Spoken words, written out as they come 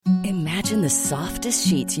Imagine the softest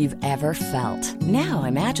sheets you've ever felt. Now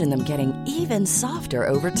imagine them getting even softer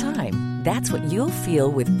over time. That's what you'll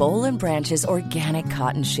feel with Boll and Branch's organic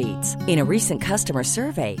cotton sheets. In a recent customer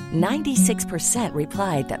survey, 96%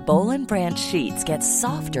 replied that Boll and Branch sheets get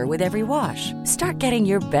softer with every wash. Start getting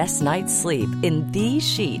your best night's sleep in these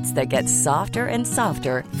sheets that get softer and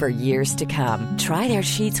softer for years to come. Try their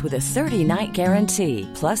sheets with a 30-night guarantee.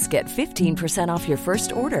 Plus, get 15% off your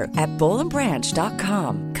first order at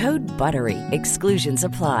bollandbranch.com. Code BUTTERY. Exclusions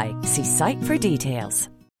apply. See site for details.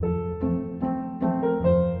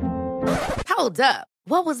 Hold up.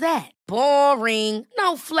 What was that? Boring.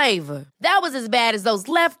 No flavor. That was as bad as those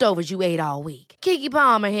leftovers you ate all week. Keke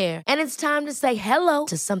Palmer here, and it's time to say hello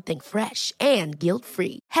to something fresh and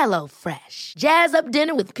guilt-free. Hello Fresh. Jazz up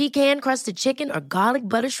dinner with pecan-crusted chicken or garlic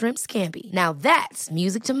butter shrimp scampi. Now that's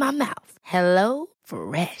music to my mouth. Hello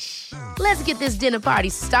Fresh. Let's get this dinner party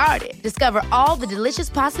started. Discover all the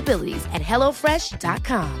delicious possibilities at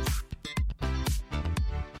hellofresh.com.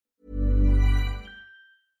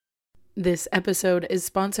 This episode is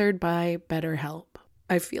sponsored by BetterHelp.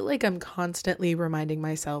 I feel like I'm constantly reminding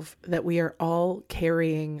myself that we are all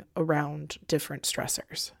carrying around different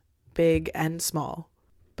stressors, big and small.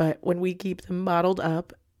 But when we keep them bottled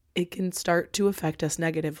up, it can start to affect us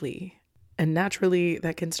negatively. And naturally,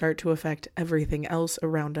 that can start to affect everything else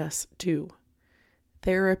around us too.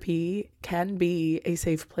 Therapy can be a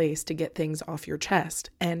safe place to get things off your chest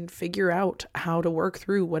and figure out how to work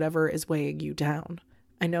through whatever is weighing you down.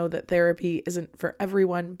 I know that therapy isn't for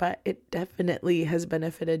everyone, but it definitely has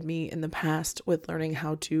benefited me in the past with learning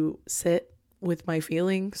how to sit with my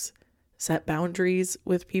feelings, set boundaries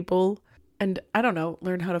with people, and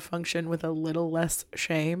learn how to function with a little less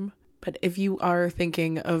shame. But if you are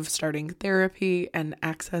thinking of starting therapy and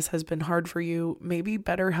access has been hard for you, maybe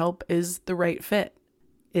BetterHelp is the right fit.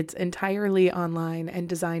 It's entirely online and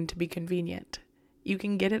designed to be convenient. You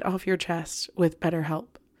can get it off your chest with BetterHelp.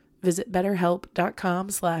 Visit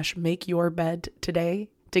BetterHelp.com/makeyourbed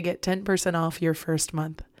today to get 10% off your first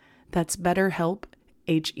month. That's BetterHelp,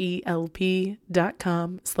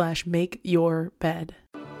 HELP.com/makeyourbed.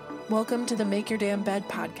 Welcome to the Make Your Damn Bed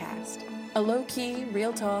podcast, a low-key,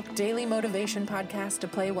 real talk, daily motivation podcast to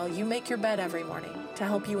play while you make your bed every morning to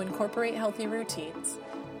help you incorporate healthy routines,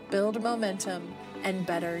 build momentum, and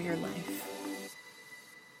better your life.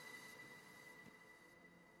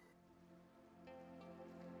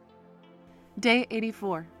 Day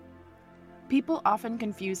 84. People often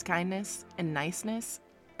confuse kindness and niceness,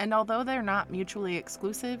 and although they're not mutually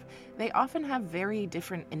exclusive, they often have very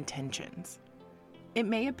different intentions. It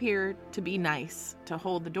may appear to be nice to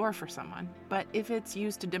hold the door for someone, but if it's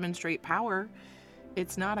used to demonstrate power,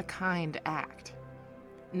 it's not a kind act.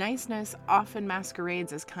 Niceness often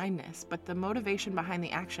masquerades as kindness, but the motivation behind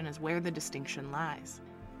the action is where the distinction lies.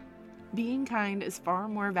 Being kind is far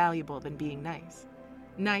more valuable than being nice.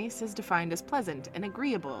 Nice is defined as pleasant and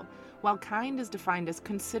agreeable, while kind is defined as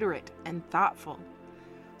considerate and thoughtful.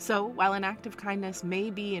 So, while an act of kindness may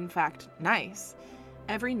be in fact nice,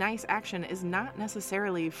 every nice action is not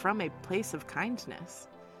necessarily from a place of kindness,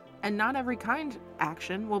 and not every kind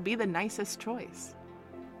action will be the nicest choice.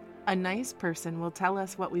 A nice person will tell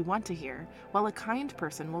us what we want to hear, while a kind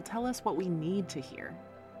person will tell us what we need to hear.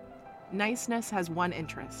 Niceness has one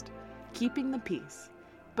interest: keeping the peace.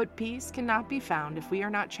 But peace cannot be found if we are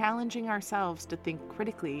not challenging ourselves to think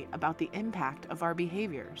critically about the impact of our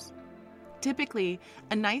behaviors. Typically,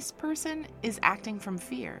 a nice person is acting from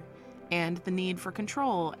fear and the need for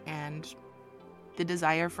control and the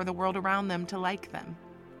desire for the world around them to like them,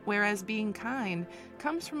 whereas being kind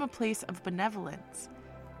comes from a place of benevolence.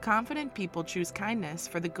 Confident people choose kindness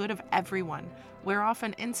for the good of everyone, where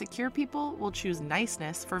often insecure people will choose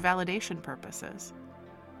niceness for validation purposes.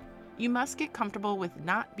 You must get comfortable with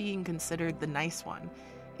not being considered the nice one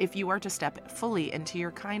if you are to step fully into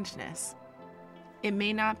your kindness. It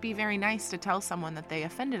may not be very nice to tell someone that they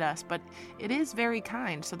offended us, but it is very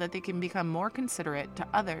kind so that they can become more considerate to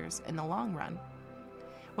others in the long run.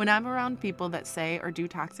 When I'm around people that say or do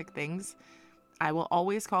toxic things, I will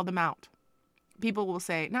always call them out. People will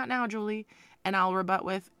say, "Not now, Julie," and I'll rebut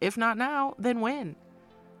with, "If not now, then when?"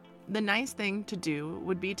 The nice thing to do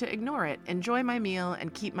would be to ignore it, enjoy my meal,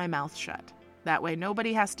 and keep my mouth shut. That way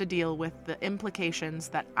nobody has to deal with the implications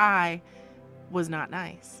that I was not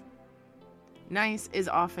nice. Nice is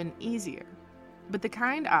often easier, but the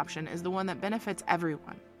kind option is the one that benefits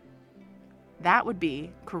everyone. That would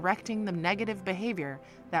be correcting the negative behavior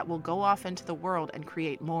that will go off into the world and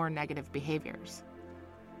create more negative behaviors.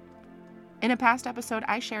 In a past episode,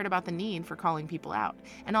 I shared about the need for calling people out,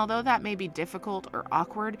 and although that may be difficult or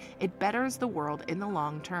awkward, it betters the world in the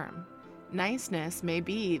long term. Niceness may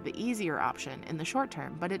be the easier option in the short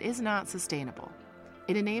term, but it is not sustainable.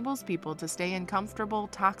 It enables people to stay in comfortable,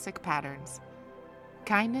 toxic patterns.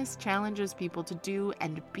 Kindness challenges people to do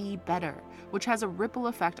and be better, which has a ripple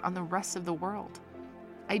effect on the rest of the world.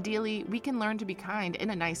 Ideally, we can learn to be kind in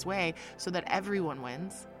a nice way so that everyone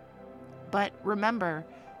wins. But remember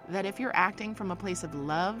that if you're acting from a place of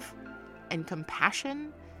love and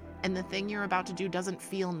compassion, and the thing you're about to do doesn't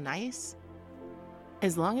feel nice,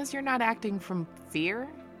 as long as you're not acting from fear,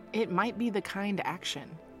 it might be the kind action.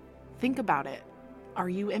 Think about it. Are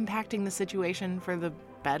you impacting the situation for the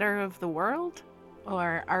better of the world?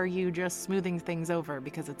 Or are you just smoothing things over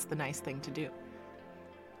because it's the nice thing to do?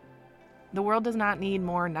 The world does not need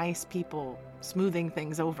more nice people smoothing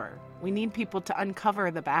things over. We need people to uncover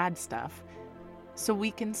the bad stuff so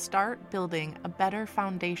we can start building a better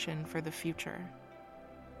foundation for the future.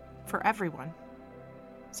 For everyone.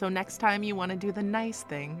 So next time you want to do the nice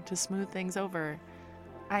thing to smooth things over,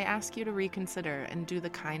 I ask you to reconsider and do the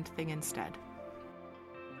kind thing instead.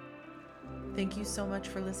 Thank you so much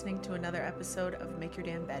for listening to another episode of Make Your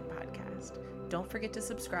Damn Bed podcast. Don't forget to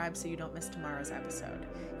subscribe so you don't miss tomorrow's episode.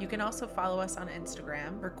 You can also follow us on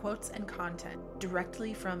Instagram for quotes and content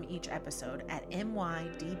directly from each episode at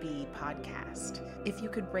MYDB Podcast. If you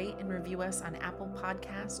could rate and review us on Apple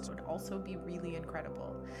Podcasts, it would also be really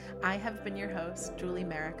incredible. I have been your host, Julie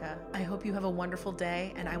Merica. I hope you have a wonderful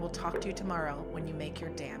day, and I will talk to you tomorrow when you make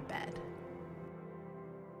your damn bed.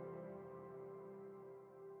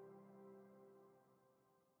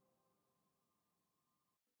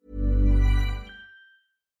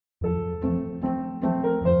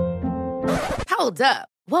 Hold up.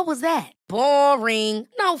 What was that? Boring.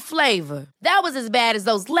 No flavor. That was as bad as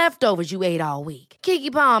those leftovers you ate all week.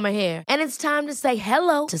 Keke Palmer here. And it's time to say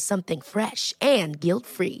hello to something fresh and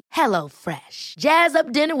guilt-free. Hello Fresh. Jazz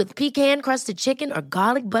up dinner with pecan-crusted chicken or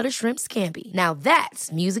garlic butter shrimp scampi. Now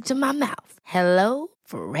that's music to my mouth. Hello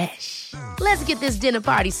Fresh. Let's get this dinner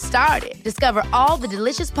party started. Discover all the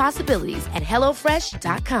delicious possibilities at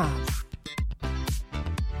HelloFresh.com.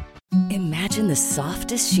 Imagine the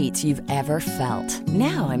softest sheets you've ever felt.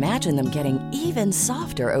 Now imagine them getting even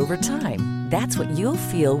softer over time. That's what you'll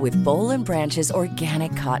feel with Boll & Branch's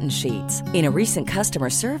organic cotton sheets. In a recent customer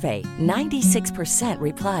survey, 96%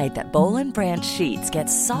 replied that Boll & Branch sheets get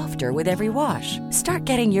softer with every wash. Start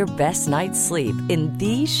getting your best night's sleep in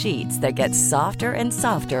these sheets that get softer and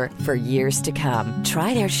softer for years to come.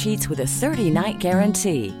 Try their sheets with a 30-night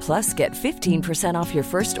guarantee. Plus, get 15% off your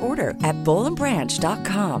first order at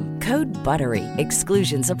bollandbranch.com. Code BUTTERY.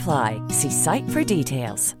 Exclusions apply. See site for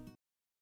details.